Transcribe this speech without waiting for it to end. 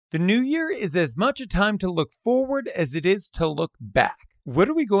The new year is as much a time to look forward as it is to look back. What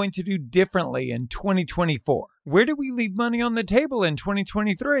are we going to do differently in 2024? Where do we leave money on the table in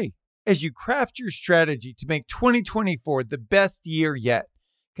 2023? As you craft your strategy to make 2024 the best year yet,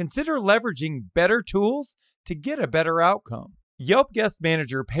 consider leveraging better tools to get a better outcome. Yelp Guest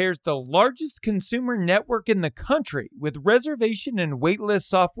Manager pairs the largest consumer network in the country with reservation and waitlist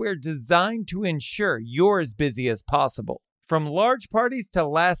software designed to ensure you're as busy as possible. From large parties to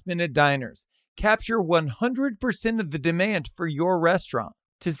last-minute diners, capture 100% of the demand for your restaurant.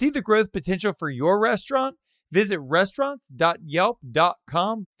 To see the growth potential for your restaurant, visit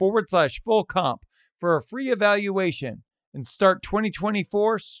restaurants.yelp.com/full comp for a free evaluation and start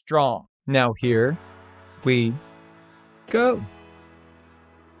 2024 strong. Now here we go.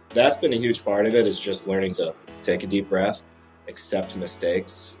 That's been a huge part of it, is just learning to take a deep breath, accept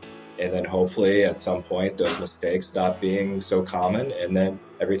mistakes, and then hopefully at some point those mistakes stop being so common and then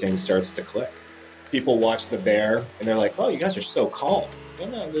everything starts to click. People watch The Bear and they're like, oh, you guys are so calm.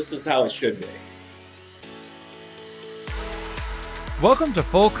 No, this is how it should be. Welcome to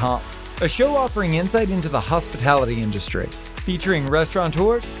Full Comp, a show offering insight into the hospitality industry, featuring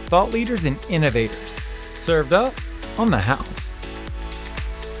restaurateurs, thought leaders, and innovators. Served up on the house.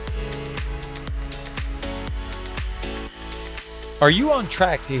 Are you on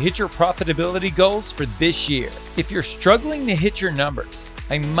track to hit your profitability goals for this year? If you're struggling to hit your numbers,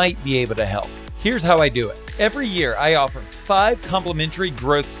 I might be able to help. Here's how I do it. Every year, I offer 5 complimentary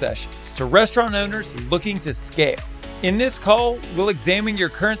growth sessions to restaurant owners looking to scale. In this call, we'll examine your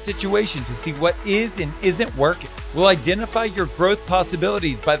current situation to see what is and isn't working. We'll identify your growth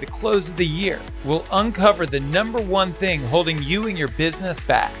possibilities by the close of the year. We'll uncover the number one thing holding you and your business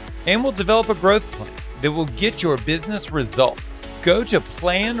back. And we'll develop a growth plan that will get your business results. Go to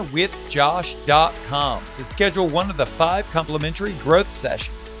planwithjosh.com to schedule one of the 5 complimentary growth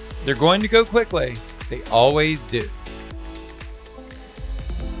sessions. They're going to go quickly. They always do.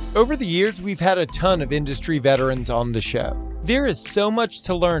 Over the years, we've had a ton of industry veterans on the show. There is so much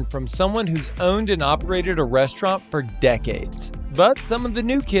to learn from someone who's owned and operated a restaurant for decades. But some of the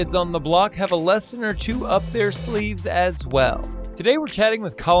new kids on the block have a lesson or two up their sleeves as well. Today, we're chatting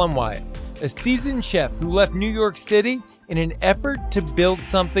with Colin Wyatt, a seasoned chef who left New York City in an effort to build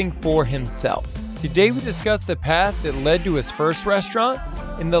something for himself. Today, we discuss the path that led to his first restaurant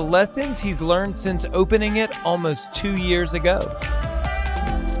and the lessons he's learned since opening it almost 2 years ago.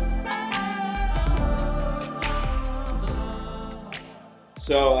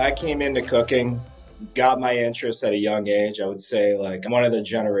 So I came into cooking, got my interest at a young age. I would say I'm one of the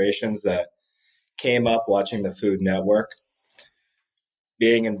generations that came up watching the Food Network,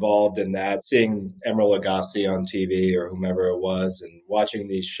 being involved in that, seeing Emeril Lagasse on TV or whomever it was, and watching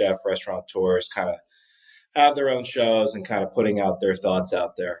these chef restaurateurs kind of have their own shows and kind of putting out their thoughts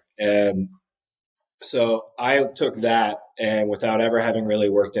out there. And so I took that, and without ever having really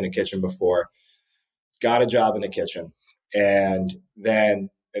worked in a kitchen before, got a job in a kitchen. And then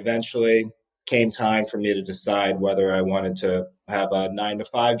eventually came time for me to decide whether I wanted to have a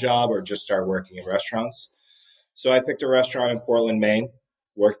 9-to-5 job or just start working in restaurants. So I picked a restaurant in Portland, Maine,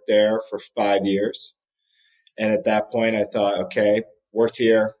 worked there for 5 years. And at that point, I thought, okay, worked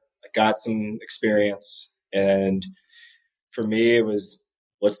here, I got some experience. And for me, it was,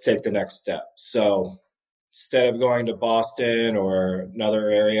 let's take the next step. So instead of going to Boston or another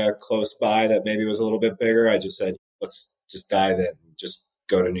area close by that maybe was a little bit bigger, I just said, let's just dive in, just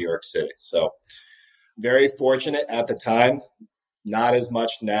go to New York City. So very fortunate at the time, not as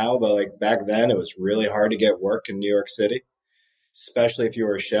much now, but back then it was really hard to get work in New York City, especially if you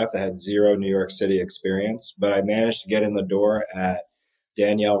were a chef that had 0 New York City experience. But I managed to get in the door at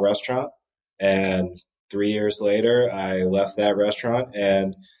Danielle Restaurant. And 3 years later, I left that restaurant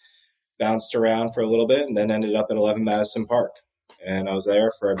and bounced around for a little bit and then ended up at 11 Madison Park. And I was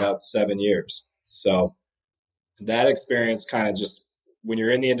there for about 7 years. So that experience kind of just, when you're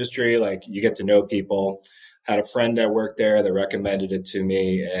in the industry, you get to know people. Had a friend that worked there that recommended it to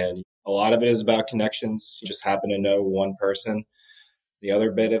me. And a lot of it is about connections. You just happen to know one person. The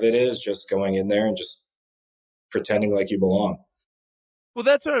other bit of it is just going in there and just pretending like you belong. Well,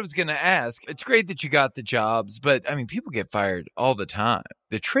 that's what I was going to ask. It's great that you got the jobs, but people get fired all the time.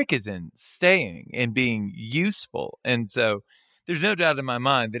 The trick is in staying and being useful. And so there's no doubt in my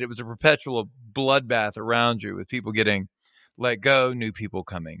mind that it was a perpetual bloodbath around you with people getting let go, new people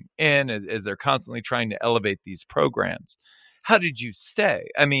coming in as they're constantly trying to elevate these programs. How did you stay?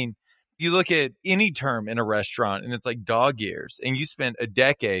 You look at any term in a restaurant and it's like dog years, and you spent a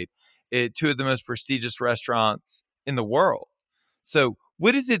decade at 2 of the most prestigious restaurants in the world. So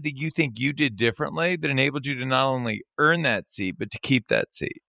what is it that you think you did differently that enabled you to not only earn that seat, but to keep that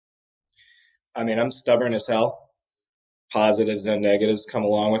seat? I mean, I'm stubborn as hell. Positives and negatives come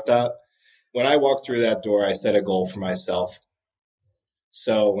along with that. When I walked through that door, I set a goal for myself.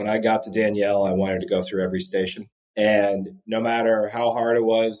 So when I got to Danielle, I wanted to go through every station. And no matter how hard it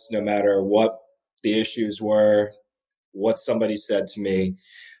was, no matter what the issues were, what somebody said to me,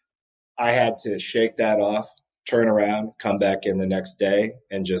 I had to shake that off, turn around, come back in the next day,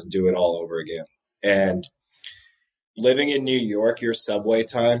 and just do it all over again. And living in New York, your subway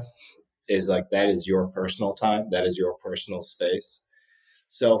time is like, that is your personal time. That is your personal space.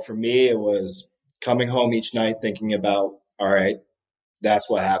 So for me, it was coming home each night thinking about, all right, that's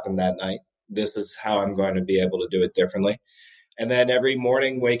what happened that night. This is how I'm going to be able to do it differently. And then every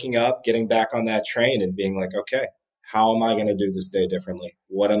morning waking up, getting back on that train and being like, okay, how am I going to do this day differently?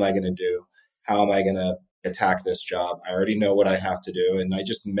 What am I going to do? How am I going to attack this job? I already know what I have to do. And I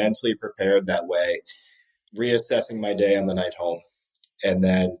just mentally prepared that way, reassessing my day on the night home, and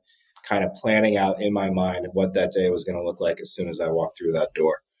then kind of planning out in my mind what that day was going to look like as soon as I walked through that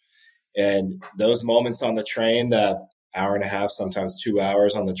door. And those moments on the train, that hour and a half, sometimes 2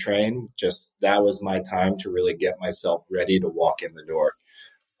 hours on the train, just that was my time to really get myself ready to walk in the door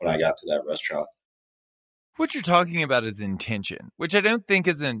when I got to that restaurant. What you're talking about is intention, which I don't think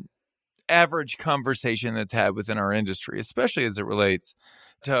is an average conversation that's had within our industry, especially as it relates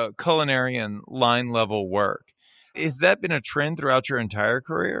to culinary and line level work. Has that been a trend throughout your entire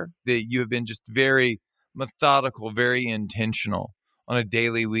career, that you have been just very methodical, very intentional on a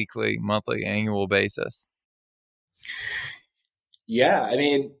daily, weekly, monthly, annual basis? Yeah, I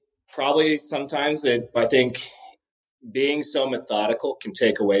mean, probably sometimes I think being so methodical can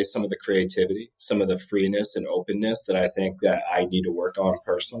take away some of the creativity, some of the freeness and openness that I think that I need to work on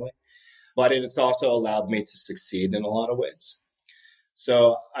personally. But it's also allowed me to succeed in a lot of ways.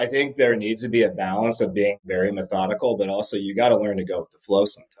 So I think there needs to be a balance of being very methodical, but also you got to learn to go with the flow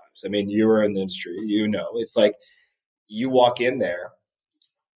sometimes. I mean, you were in the industry, you know, it's like you walk in there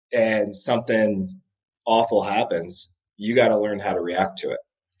and something awful happens, you got to learn how to react to it.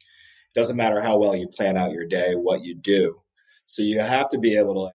 Doesn't matter how well you plan out your day, what you do. So you have to be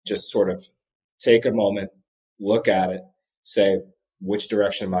able to just sort of take a moment, look at it, say, which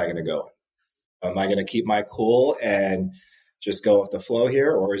direction am I going to go in? Am I going to keep my cool and just go with the flow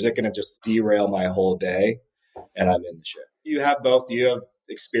here? Or is it going to just derail my whole day and I'm in the shit? You have both. You have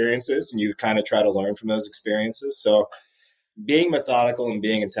experiences and you kind of try to learn from those experiences. So being methodical and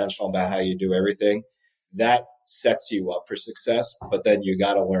being intentional about how you do everything, that sets you up for success. But then you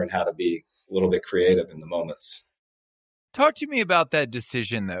got to learn how to be a little bit creative in the moments. Talk to me about that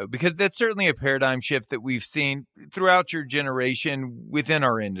decision, though, because that's certainly a paradigm shift that we've seen throughout your generation within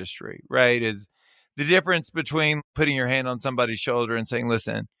our industry, right? Is the difference between putting your hand on somebody's shoulder and saying,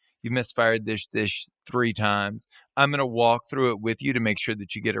 listen, you misfired this dish 3 times. I'm going to walk through it with you to make sure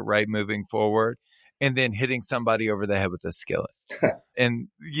that you get it right moving forward, and then hitting somebody over the head with a skillet. And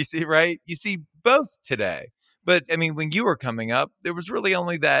you see, right? You see both today. But I mean, when you were coming up, there was really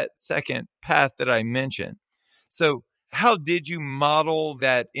only that second path that I mentioned. So how did you model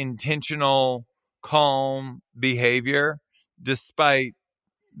that intentional, calm behavior despite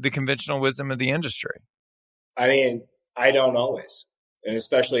the conventional wisdom of the industry? I mean, I don't always. And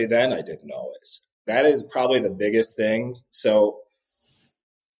especially then, I didn't always. That is probably the biggest thing. So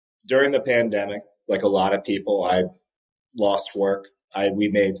during the pandemic, like a lot of people, I lost work. We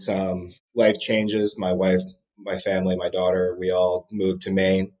made some life changes. My wife, my family, my daughter, we all moved to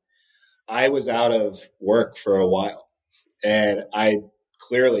Maine. I was out of work for a while. And I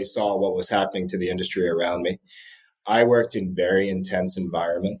clearly saw what was happening to the industry around me. I worked in very intense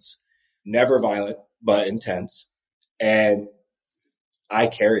environments, never violent, but intense. And I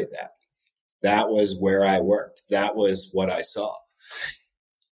carried that. That was where I worked. That was what I saw.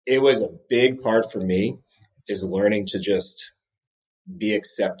 It was a big part for me is learning to just be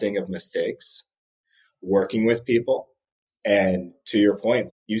accepting of mistakes, working with people. And to your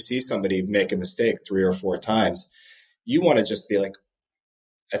point, you see somebody make a mistake 3 or 4 times. You want to just be like,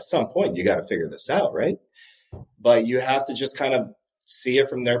 at some point, you got to figure this out, right? But you have to just kind of see it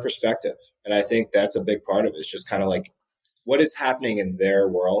from their perspective. And I think that's a big part of it. It's just kind of like, what is happening in their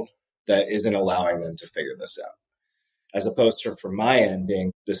world that isn't allowing them to figure this out? As opposed to from my end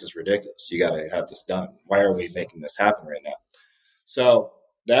being, this is ridiculous. You got to have this done. Why are we making this happen right now? So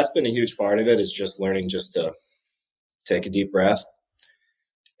that's been a huge part of it, is just learning just to take a deep breath,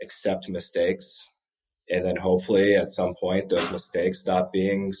 accept mistakes, and then hopefully at some point those mistakes stop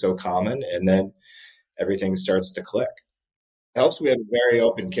being so common and then everything starts to click. It helps we have a very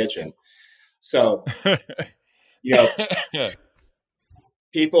open kitchen. So,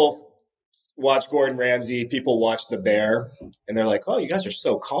 people watch Gordon Ramsay, people watch The Bear, and they're like, oh, you guys are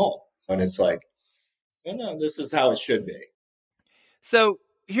so calm. And it's like, oh, no, this is how it should be. So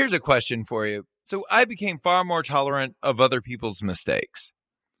here's a question for you. So I became far more tolerant of other people's mistakes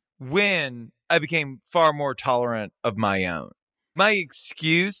when I became far more tolerant of my own. My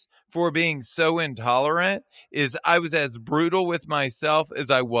excuse for being so intolerant is I was as brutal with myself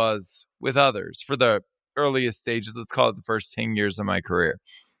as I was with others for the earliest stages. Let's call it the first 10 years of my career.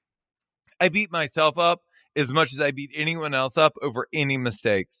 I beat myself up as much as I beat anyone else up over any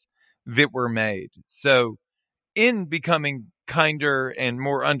mistakes that were made. So in becoming kinder and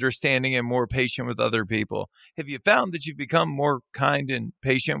more understanding and more patient with other people, have you found that you've become more kind and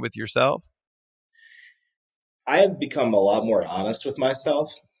patient with yourself? I have become a lot more honest with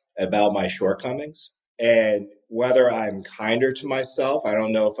myself about my shortcomings. And whether I'm kinder to myself, I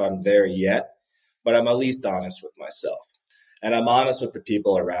don't know if I'm there yet, but I'm at least honest with myself. And I'm honest with the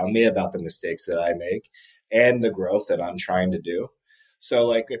people around me about the mistakes that I make and the growth that I'm trying to do. So,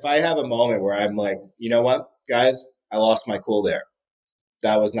 like, if I have a moment where I'm like, you know what, guys, I lost my cool there.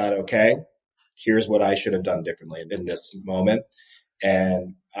 That was not okay. Here's what I should have done differently in this moment.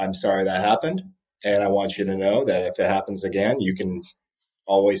 And I'm sorry that happened. And I want you to know that if it happens again, you can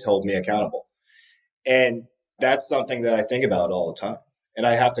always hold me accountable. And that's something that I think about all the time. And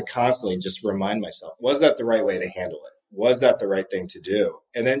I have to constantly just remind myself, was that the right way to handle it? Was that the right thing to do?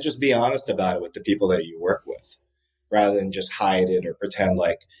 And then just be honest about it with the people that you work with, rather than just hide it or pretend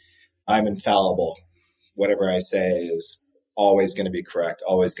like I'm infallible. Whatever I say is always going to be correct,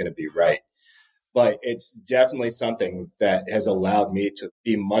 always going to be right. But it's definitely something that has allowed me to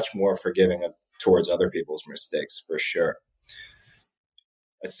be much more forgiving towards other people's mistakes, for sure.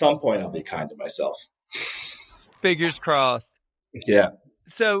 At some point, I'll be kind to myself. Fingers crossed. Yeah.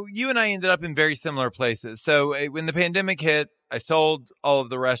 So you and I ended up in very similar places. So when the pandemic hit, I sold all of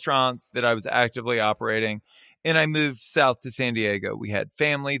the restaurants that I was actively operating, and I moved south to San Diego. We had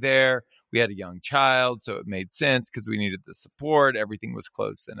family there. We had a young child, so it made sense because we needed the support. Everything was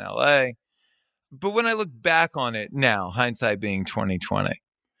closed in LA. But when I look back on it now, hindsight being 2020,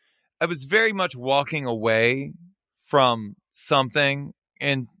 I was very much walking away from something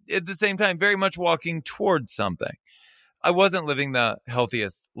and at the same time, very much walking towards something. I wasn't living the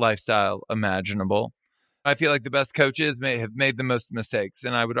healthiest lifestyle imaginable. I feel like the best coaches may have made the most mistakes.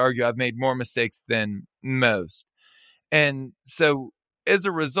 And I would argue I've made more mistakes than most. And so as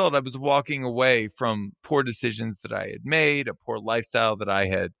a result, I was walking away from poor decisions that I had made, a poor lifestyle that I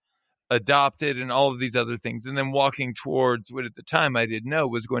had adopted, and all of these other things. And then walking towards what at the time I didn't know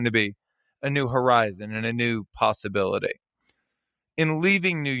was going to be a new horizon and a new possibility. In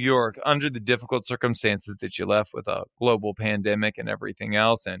leaving New York under the difficult circumstances that you left with a global pandemic and everything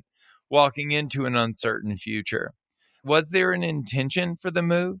else, and walking into an uncertain future, was there an intention for the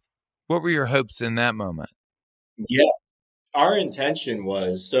move? What were your hopes in that moment? Yeah. Our intention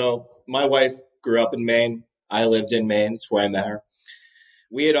was, so my wife grew up in Maine. I lived in Maine. It's where I met her.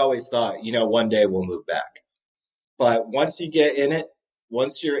 We had always thought, one day we'll move back. But once you get in it,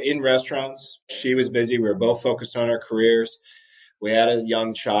 once you're in restaurants, she was busy. We were both focused on our careers. We had a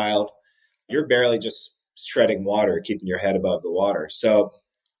young child. You're barely just treading water, keeping your head above the water. So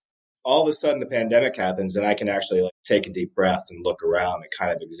all of a sudden the pandemic happens and I can actually take a deep breath and look around and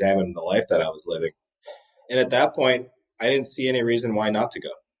kind of examine the life that I was living. And at that point, I didn't see any reason why not to go.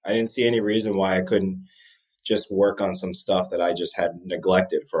 I didn't see any reason why I couldn't just work on some stuff that I just had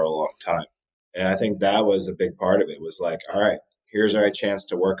neglected for a long time. And I think that was a big part of it, was like, all right, here's our chance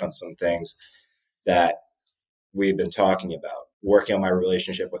to work on some things that we've been talking about, working on my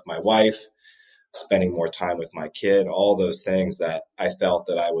relationship with my wife, spending more time with my kid, all those things that I felt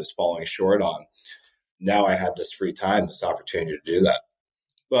that I was falling short on. Now I had this free time, this opportunity to do that.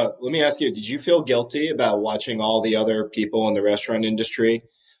 But let me ask you, did you feel guilty about watching all the other people in the restaurant industry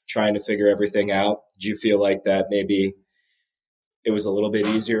trying to figure everything out? Did you feel like that maybe it was a little bit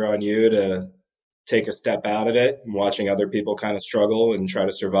easier on you to take a step out of it and watching other people kind of struggle and try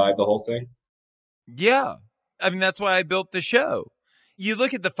to survive the whole thing? Yeah. I mean, that's why I built the show. You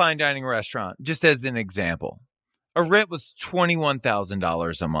look at the fine dining restaurant, just as an example. A rent was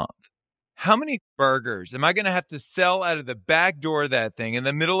 $21,000 a month. How many burgers am I going to have to sell out of the back door of that thing in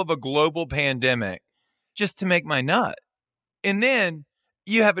the middle of a global pandemic just to make my nut? And then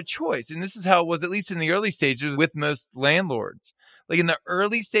you have a choice. And this is how it was, at least in the early stages with most landlords. Like in the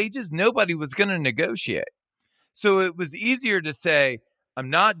early stages, nobody was going to negotiate. So it was easier to say, I'm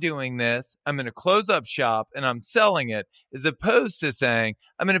not doing this. I'm going to close up shop and I'm selling it, as opposed to saying,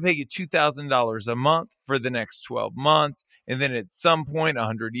 I'm going to pay you $2,000 a month for the next 12 months. And then at some point,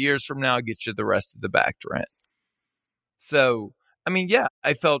 100 years from now, I'll get you the rest of the back rent. So, I mean, yeah,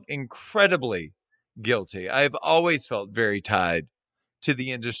 I felt incredibly guilty. I've always felt very tied to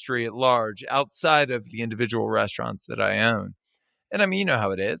the industry at large outside of the individual restaurants that I own. And I mean, you know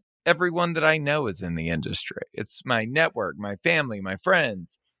how it is. Everyone that I know is in the industry. It's my network, my family, my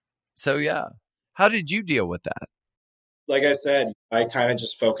friends. So yeah. How did you deal with that? Like I said, I kind of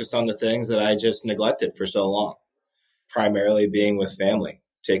just focused on the things that I just neglected for so long, primarily being with family,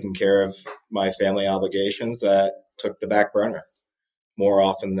 taking care of my family obligations that took the back burner more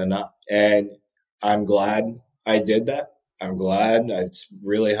often than not. And I'm glad I did that. I'm glad it's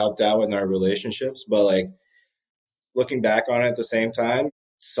really helped out with our relationships. But like looking back on it at the same time,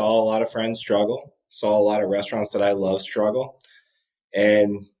 saw a lot of friends struggle, saw a lot of restaurants that I love struggle.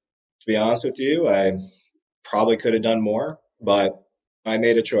 And to be honest with you, I probably could have done more, but I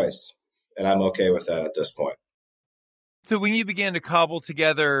made a choice and I'm okay with that at this point. So when you began to cobble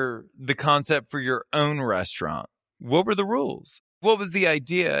together the concept for your own restaurant, what were the rules? What was the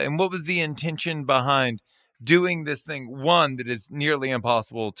idea and what was the intention behind doing this thing, one, that is nearly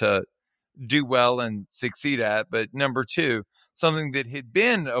impossible to do well and succeed at, but number two, something that had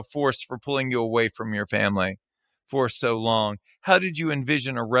been a force for pulling you away from your family for so long? How did you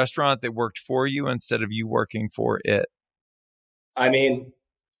envision a restaurant that worked for you instead of you working for it? I mean,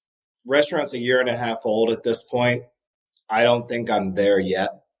 restaurant's a year and a half old at this point. I don't think I'm there yet.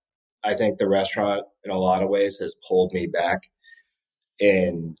 I think the restaurant in a lot of ways has pulled me back.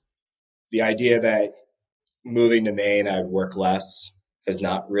 And the idea that moving to Maine, I'd work less has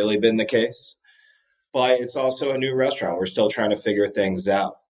not really been the case. But it's also a new restaurant. We're still trying to figure things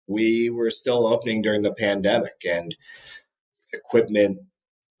out. We were still opening during the pandemic and equipment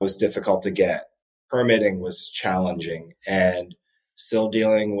was difficult to get. Permitting was challenging and still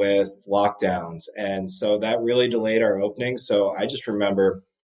dealing with lockdowns. And so that really delayed our opening. So I just remember,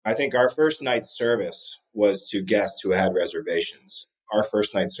 I think our first night service was to guests who had reservations. Our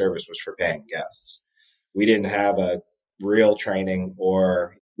first night service was for paying guests. We didn't have a real training,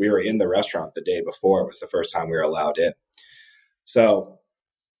 or we were in the restaurant the day before. It was the first time we were allowed in. So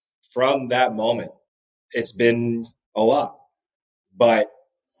from that moment, it's been a lot, but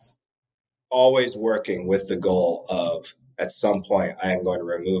always working with the goal of at some point, I am going to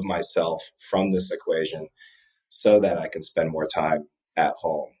remove myself from this equation so that I can spend more time at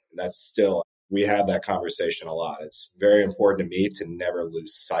home. That's still, we have that conversation a lot. It's very important to me to never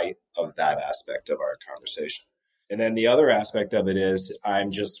lose sight of that aspect of our conversation. And then the other aspect of it is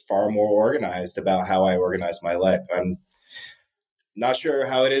I'm just far more organized about how I organize my life. I'm not sure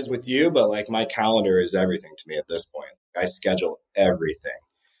how it is with you, but like my calendar is everything to me at this point. I schedule everything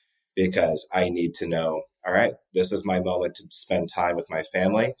because I need to know, all right, this is my moment to spend time with my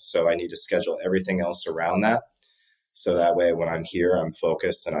family. So I need to schedule everything else around that. So that way, when I'm here, I'm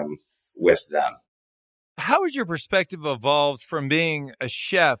focused and I'm with them. How has your perspective evolved from being a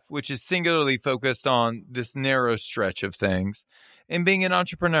chef, which is singularly focused on this narrow stretch of things, and being an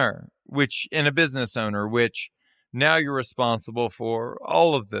entrepreneur, and a business owner, which now you're responsible for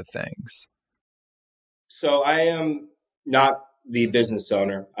all of the things? So I am not the business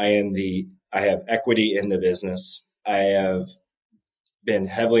owner. I have equity in the business. I have been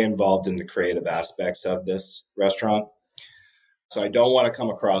heavily involved in the creative aspects of this restaurant. So I don't want to come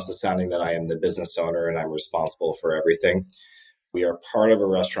across as sounding that I am the business owner and I'm responsible for everything. We are part of a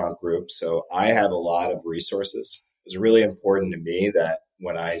restaurant group, so I have a lot of resources. It was really important to me that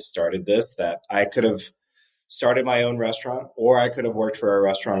when I started this, that I could have started my own restaurant, or I could have worked for a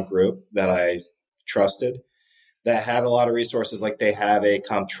restaurant group that I trusted that had a lot of resources. Like they have a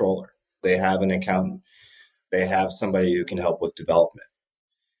comptroller, they have an accountant, they have somebody who can help with development.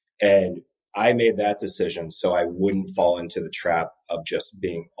 And I made that decision so I wouldn't fall into the trap of just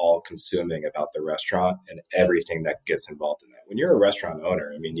being all consuming about the restaurant and everything that gets involved in that. When you're a restaurant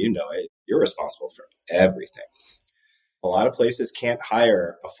owner, I mean, you know it, you're responsible for everything. A lot of places can't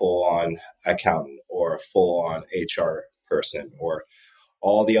hire a full-on accountant or a full-on HR person or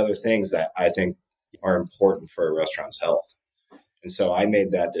all the other things that I think are important for a restaurant's health. And so I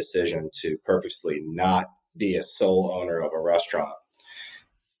made that decision to purposely not be a sole owner of a restaurant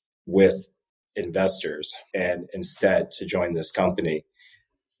with investors, and instead to join this company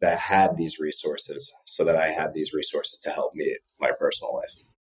that had these resources so that I had these resources to help me in my personal life.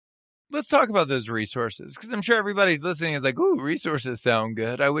 Let's talk about those resources, because I'm sure everybody's listening is like, ooh, resources sound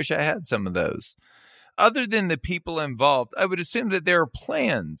good. I wish I had some of those. Other than the people involved, I would assume that there are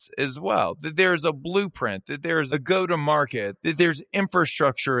plans as well, that there's a blueprint, that there's a go-to-market, that there's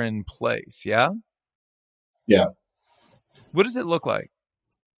infrastructure in place. Yeah? Yeah. What does it look like?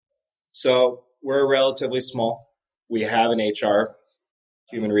 So we're relatively small. We have an HR,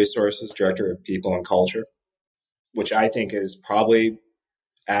 human resources, director of people and culture, which I think is probably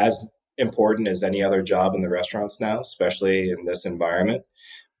as important as any other job in the restaurants now, especially in this environment,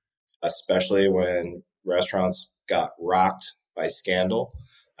 especially when restaurants got rocked by scandal.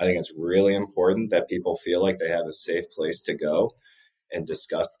 I think it's really important that people feel like they have a safe place to go and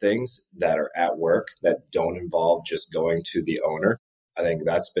discuss things that are at work that don't involve just going to the owner. I think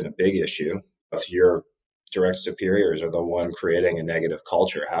that's been a big issue. If your direct superiors are the one creating a negative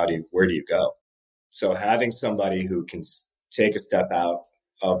culture, where do you go? So having somebody who can take a step out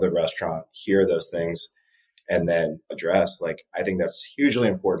of the restaurant, hear those things, and then address, I think that's hugely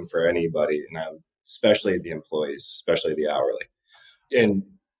important for anybody, and especially the employees, especially the hourly. And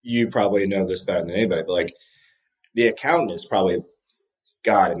you probably know this better than anybody, but the accountant is probably,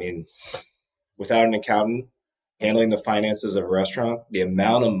 God, I mean, without an accountant handling the finances of a restaurant, the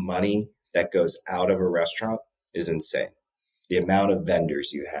amount of money that goes out of a restaurant is insane. The amount of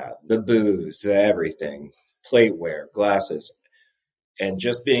vendors you have, the booze, the everything, plateware, glasses, and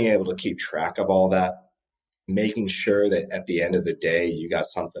just being able to keep track of all that, making sure that at the end of the day, you got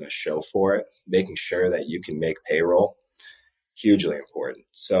something to show for it, making sure that you can make payroll, hugely important.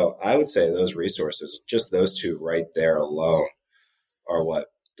 So I would say those resources, just those two right there alone, are what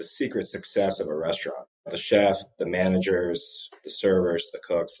the secret success of a restaurant. The chef, the managers, the servers, the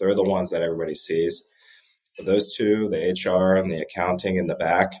cooks, they're the ones that everybody sees. But those two, the HR and the accounting in the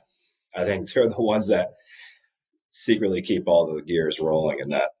back, I think they're the ones that secretly keep all the gears rolling in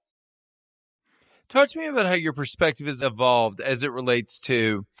that. Talk to me about how your perspective has evolved as it relates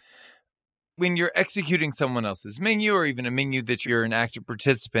to when you're executing someone else's menu or even a menu that you're an active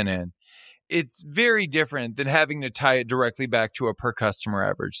participant in. It's very different than having to tie it directly back to a per customer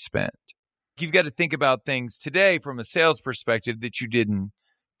average spend. You've got to think about things today from a sales perspective that you didn't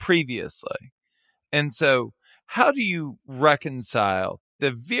previously. And so how do you reconcile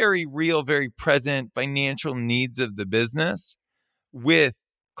the very real, very present financial needs of the business with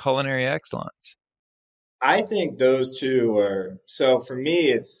culinary excellence? I think those two are, so for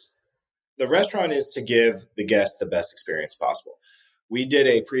me, the restaurant is to give the guests the best experience possible. We did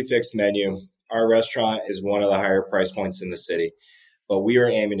a prefixed menu. Our restaurant is one of the higher price points in the city, but we are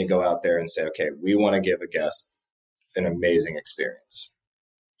aiming to go out there and say, okay, we want to give a guest an amazing experience.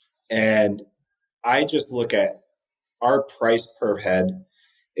 And I just look at our price per head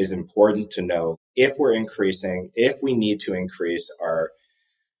is important to know if if we need to increase our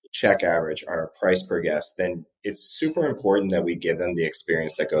check average, our price per guest, then it's super important that we give them the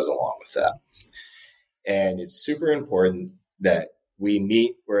experience that goes along with that. And it's super important that we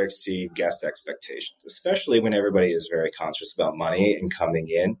meet or exceed guest expectations, especially when everybody is very conscious about money and coming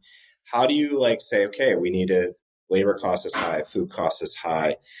in. How do you say, okay, labor cost is high, food cost is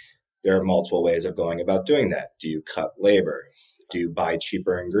high. There are multiple ways of going about doing that. Do you cut labor? Do you buy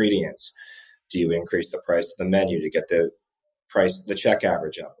cheaper ingredients? Do you increase the price of the menu to get the check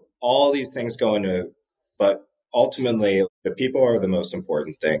average up? All these things go into, but ultimately the people are the most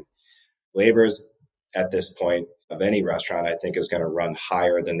important thing. Labor's at this point of any restaurant, I think, is going to run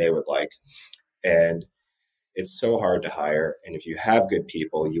higher than they would like. And it's so hard to hire. And if you have good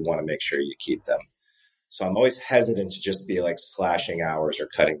people, you want to make sure you keep them. So I'm always hesitant to just be slashing hours or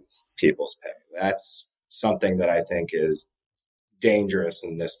cutting people's pay. That's something that I think is dangerous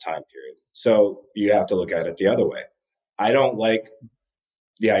in this time period. So you have to look at it the other way. I don't like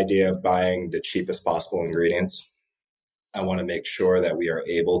the idea of buying the cheapest possible ingredients. I want to make sure that we are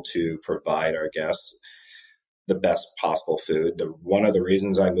able to provide our guests the best possible food. One of the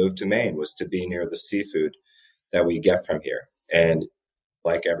reasons I moved to Maine was to be near the seafood that we get from here. And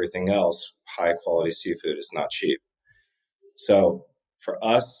like everything else, high quality seafood is not cheap. So for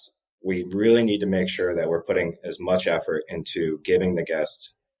us, we really need to make sure that we're putting as much effort into giving the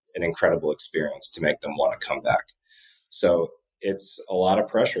guest an incredible experience to make them want to come back. So it's a lot of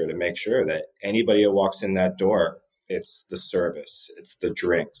pressure to make sure that anybody who walks in that door, it's the service, it's the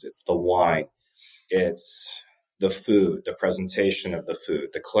drinks, it's the wine, it's the food, the presentation of the food,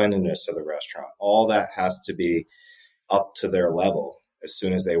 the cleanliness of the restaurant. All that has to be up to their level as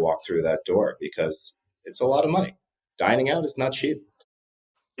soon as they walk through that door, because it's a lot of money. Dining out is not cheap.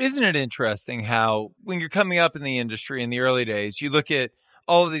 Isn't it interesting how when you're coming up in the industry in the early days, you look at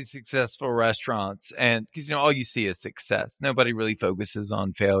all of these successful restaurants and because, all you see is success. Nobody really focuses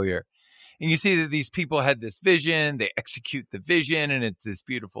on failure. And you see that these people had this vision, they execute the vision, and it's this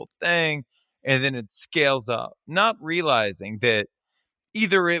beautiful thing. And then it scales up, not realizing that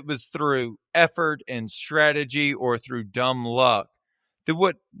either it was through effort and strategy or through dumb luck, that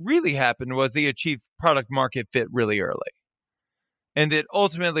what really happened was they achieved product market fit really early. And that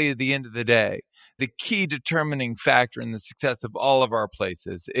ultimately, at the end of the day, the key determining factor in the success of all of our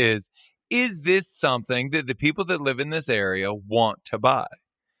places is this something that the people that live in this area want to buy?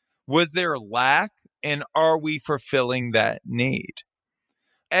 Was there a lack, and are we fulfilling that need?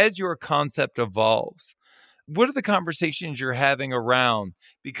 As your concept evolves, what are the conversations you're having around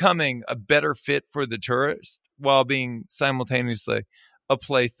becoming a better fit for the tourist while being simultaneously a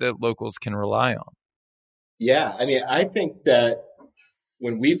place that locals can rely on? Yeah, I mean, I think that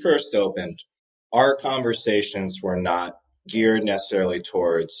when we first opened, our conversations were not geared necessarily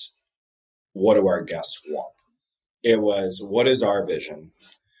towards what do our guests want. It was, what is our vision?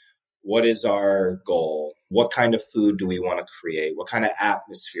 What is our goal? What kind of food do we want to create? What kind of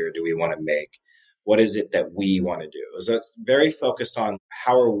atmosphere do we want to make? What is it that we want to do? So it's very focused on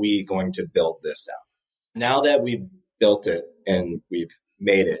how are we going to build this out. Now that we've built it and we've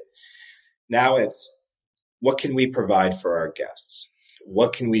made it, now it's what can we provide for our guests?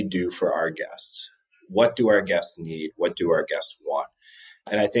 What can we do for our guests? What do our guests need? What do our guests want?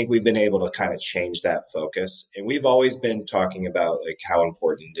 And I think we've been able to kind of change that focus. And we've always been talking about like how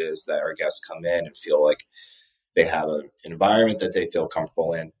important it is that our guests come in and feel like they have an environment that they feel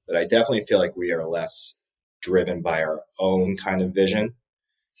comfortable in. But I definitely feel like we are less driven by our own kind of vision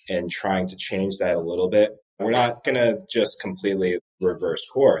and trying to change that a little bit. We're not going to just completely reverse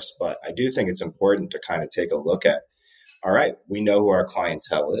course, but I do think it's important to kind of take a look at, all right, we know who our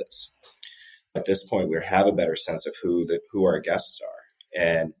clientele is. At this point, we have a better sense of who our guests are.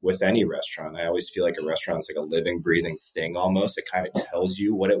 And with any restaurant, I always feel like a restaurant's like a living, breathing thing almost. It kind of tells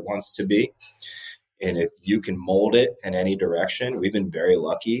you what it wants to be. And if you can mold it in any direction, we've been very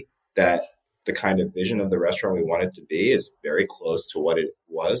lucky that the kind of vision of the restaurant we want it to be is very close to what it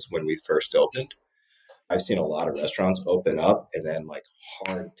was when we first opened. I've seen a lot of restaurants open up and then like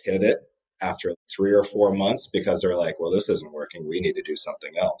hard pivot after 3 or 4 months because they're like, well, this isn't working. We need to do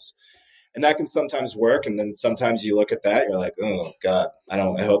something else. And that can sometimes work. And then sometimes you look at that, and you're like, oh God, I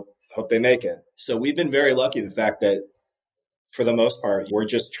hope they make it. So we've been very lucky the fact that for the most part, we're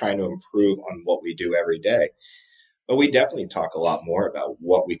just trying to improve on what we do every day. But we definitely talk a lot more about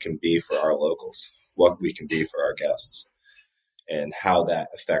what we can be for our locals, what we can be for our guests, and how that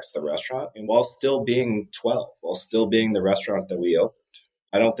affects the restaurant. And while still being 12, while still being the restaurant that we opened,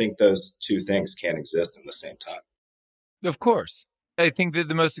 I don't think those two things can exist in the same time. Of course. I think that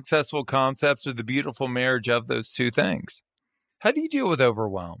the most successful concepts are the beautiful marriage of those two things. How do you deal with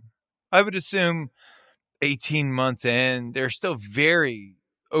overwhelm? I would assume 18 months in, there's still very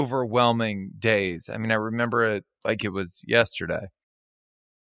overwhelming days. I mean, I remember it like it was yesterday.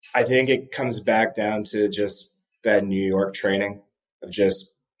 I think it comes back down to just that New York training of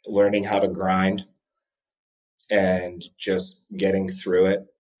just learning how to grind and just getting through it.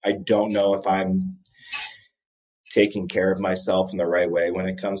 I don't know if I'm taking care of myself in the right way when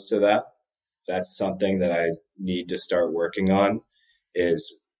it comes to that. That's something that I need to start working on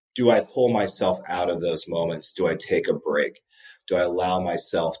is, do I pull myself out of those moments? Do I take a break? Do I allow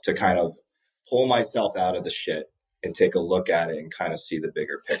myself to kind of pull myself out of the shit and take a look at it and kind of see the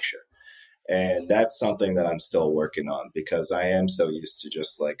bigger picture? And that's something that I'm still working on because I am so used to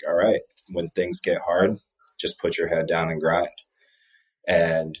just like, all right, when things get hard, just put your head down and grind.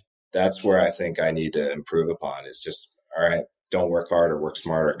 And that's where I think I need to improve upon is just, all right, don't work harder, work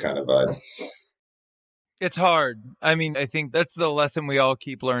smarter kind of vibe. It's hard. I mean, I think that's the lesson we all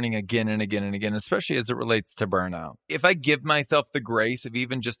keep learning again and again and again, especially as it relates to burnout. If I give myself the grace of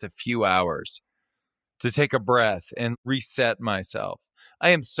even just a few hours to take a breath and reset myself,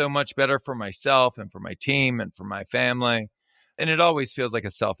 I am so much better for myself and for my team and for my family. And it always feels like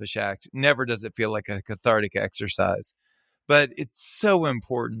a selfish act. Never does it feel like a cathartic exercise. But it's so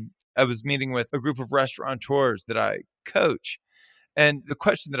important. I was meeting with a group of restaurateurs that I coach. And the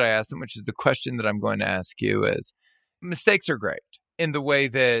question that I asked them, which is the question that I'm going to ask you, is mistakes are great in the way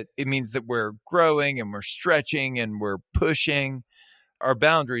that it means that we're growing and we're stretching and we're pushing our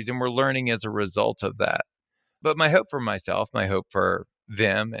boundaries and we're learning as a result of that. But my hope for myself, my hope for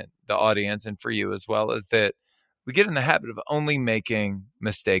them and the audience and for you as well, is that we get in the habit of only making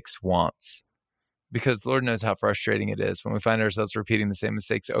mistakes once. Because Lord knows how frustrating it is when we find ourselves repeating the same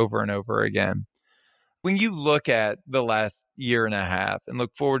mistakes over and over again. When you look at the last year and a half and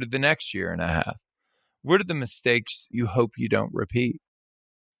look forward to the next year and a half, what are the mistakes you hope you don't repeat?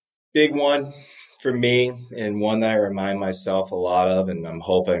 Big one for me, and one that I remind myself a lot of, and I'm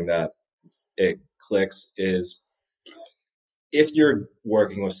hoping that it clicks, is if you're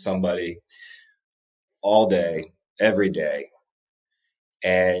working with somebody all day, every day,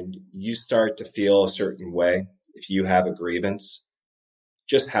 and you start to feel a certain way, if you have a grievance,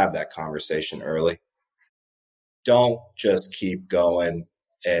 just have that conversation early. Don't just keep going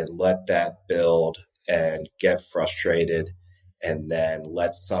and let that build and get frustrated and then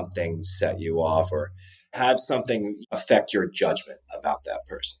let something set you off or have something affect your judgment about that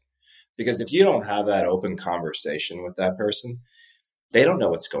person. Because if you don't have that open conversation with that person, they don't know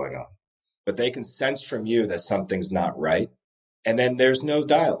what's going on, but they can sense from you that something's not right. And then there's no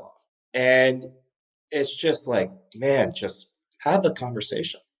dialogue. And it's just like, man, just have the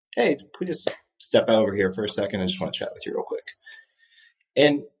conversation. Hey, can we just step over here for a second? I just want to chat with you real quick.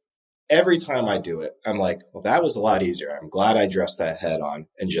 And every time I do it, I'm like, well, that was a lot easier. I'm glad I addressed that head on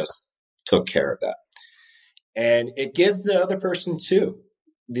and just took care of that. And it gives the other person too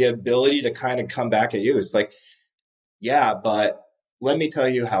the ability to kind of come back at you. It's like, yeah, but let me tell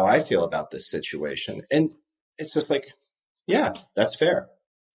you how I feel about this situation. And it's just like, yeah, that's fair.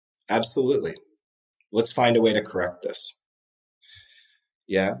 Absolutely. Let's find a way to correct this.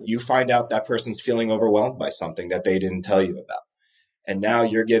 Yeah, you find out that person's feeling overwhelmed by something that they didn't tell you about. And now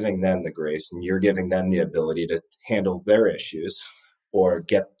you're giving them the grace and you're giving them the ability to handle their issues or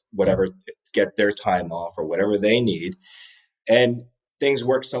get their time off or whatever they need. And things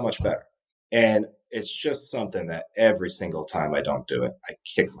work so much better. And it's just something that every single time I don't do it, I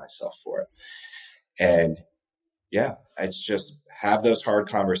kick myself for it. And yeah, it's just have those hard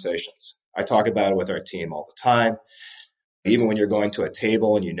conversations. I talk about it with our team all the time. Even when you're going to a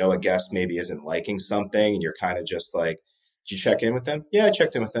table and you know a guest maybe isn't liking something and you're kind of just like, did you check in with them? Yeah, I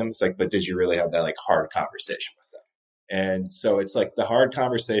checked in with them. It's like, but did you really have that like hard conversation with them? And so it's like the hard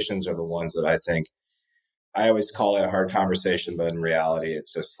conversations are the ones that I think I always call it a hard conversation, but in reality,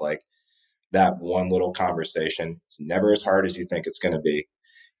 it's just like that one little conversation. It's never as hard as you think it's going to be.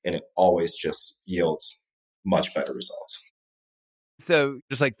 And it always just yields much better results. So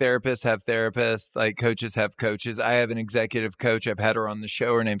just like therapists have therapists, like coaches have coaches. I have an executive coach. I've had her on the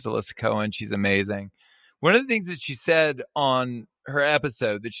show. Her name's Alyssa Cohen. She's amazing. One of the things that she said on her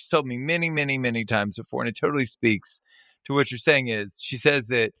episode that she's told me many, many, many times before, and it totally speaks to what you're saying, is she says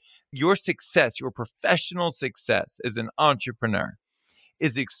that your success, your professional success as an entrepreneur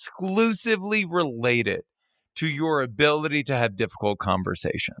is exclusively related to your ability to have difficult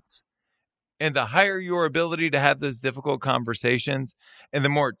conversations. And the higher your ability to have those difficult conversations and the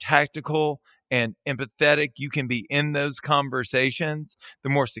more tactical and empathetic you can be in those conversations, the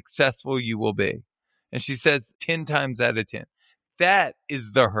more successful you will be. And she says 10 times out of 10, that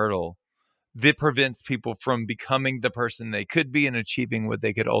is the hurdle that prevents people from becoming the person they could be and achieving what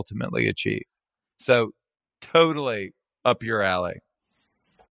they could ultimately achieve. So totally up your alley.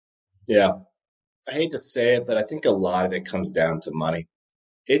 Yeah. I hate to say it, but I think a lot of it comes down to money.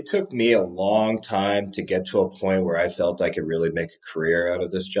 It took me a long time to get to a point where I felt I could really make a career out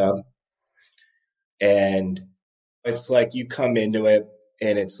of this job. And it's like you come into it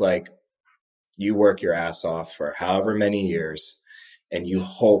and it's like you work your ass off for however many years. And you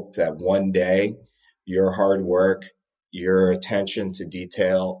hope that one day your hard work, your attention to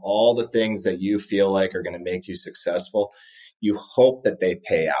detail, all the things that you feel like are going to make you successful, you hope that they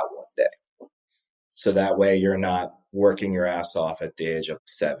pay out one day. So that way you're not working your ass off at the age of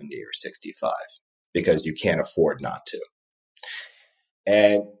 70 or 65 because you can't afford not to.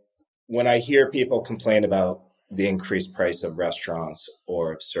 And when I hear people complain about the increased price of restaurants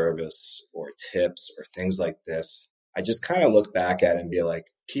or of service or tips or things like this, I just kind of look back at it and be like,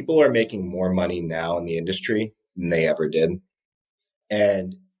 people are making more money now in the industry than they ever did.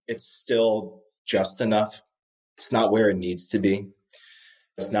 And it's still just enough. It's not where it needs to be.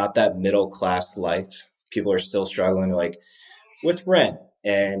 It's not that middle class life. People are still struggling like with rent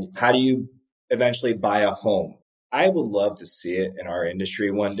and how do you eventually buy a home? I would love to see it in our industry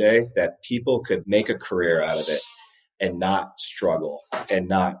one day that people could make a career out of it and not struggle and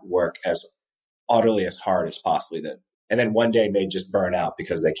not work as utterly as hard as possibly did. And then one day they just burn out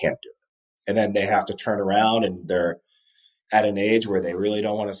because they can't do it. And then they have to turn around and they're at an age where they really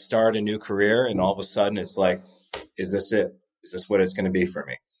don't want to start a new career. And all of a sudden it's like, is this it? Is this what it's going to be for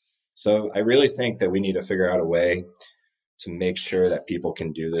me? So I really think that we need to figure out a way to make sure that people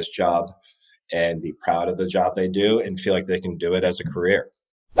can do this job and be proud of the job they do and feel like they can do it as a career.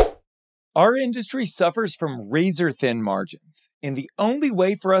 Our industry suffers from razor-thin margins, and the only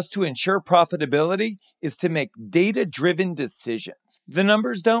way for us to ensure profitability is to make data-driven decisions. The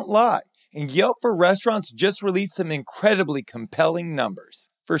numbers don't lie, and Yelp for Restaurants just released some incredibly compelling numbers.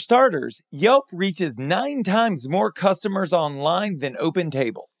 For starters, Yelp reaches 9 times more customers online than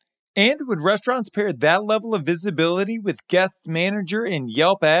OpenTable. And when restaurants pair that level of visibility with Guest Manager and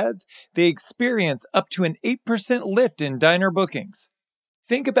Yelp ads, they experience up to an 8% lift in diner bookings.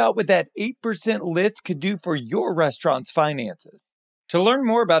 Think about what that 8% lift could do for your restaurant's finances. To learn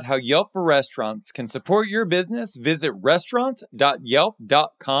more about how Yelp for Restaurants can support your business, visit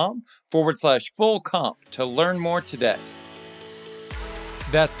restaurants.yelp.com/full comp to learn more today.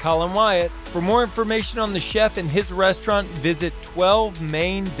 That's Colin Wyatt. For more information on the chef and his restaurant, visit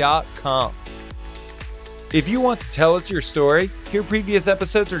 12main.com. If you want to tell us your story, hear previous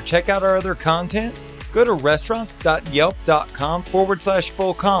episodes, or check out our other content, go to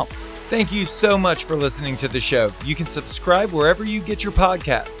restaurants.yelp.com/fullcomp. Thank you so much for listening to the show. You can subscribe wherever you get your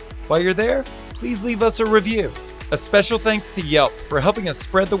podcasts. While you're there, please leave us a review. A special thanks to Yelp for helping us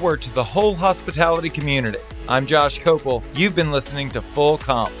spread the word to the whole hospitality community. I'm Josh Copel. You've been listening to Full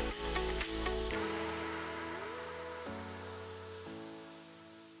Comp.